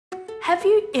Have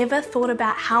you ever thought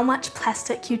about how much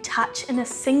plastic you touch in a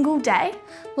single day?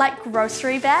 Like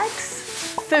grocery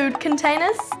bags, food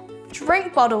containers,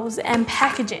 drink bottles and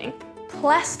packaging.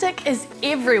 Plastic is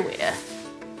everywhere,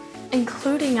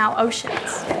 including our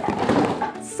oceans.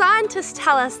 Scientists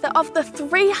tell us that of the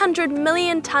 300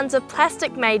 million tonnes of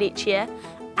plastic made each year,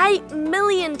 8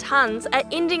 million tonnes are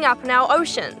ending up in our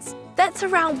oceans. That's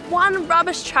around one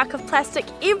rubbish truck of plastic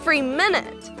every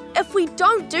minute. If we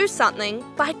don't do something,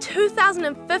 by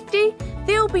 2050,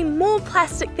 there will be more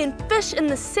plastic than fish in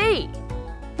the sea.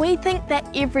 We think that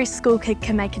every school kid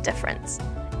can make a difference.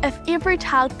 If every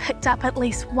child picked up at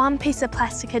least one piece of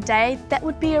plastic a day, that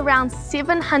would be around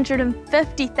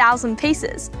 750,000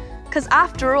 pieces. Because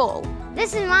after all,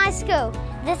 this is my school.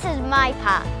 This is my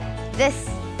park. This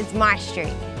is my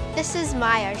street. This is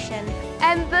my ocean.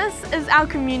 And this is our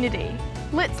community.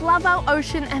 Let's love our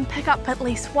ocean and pick up at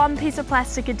least one piece of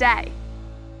plastic a day.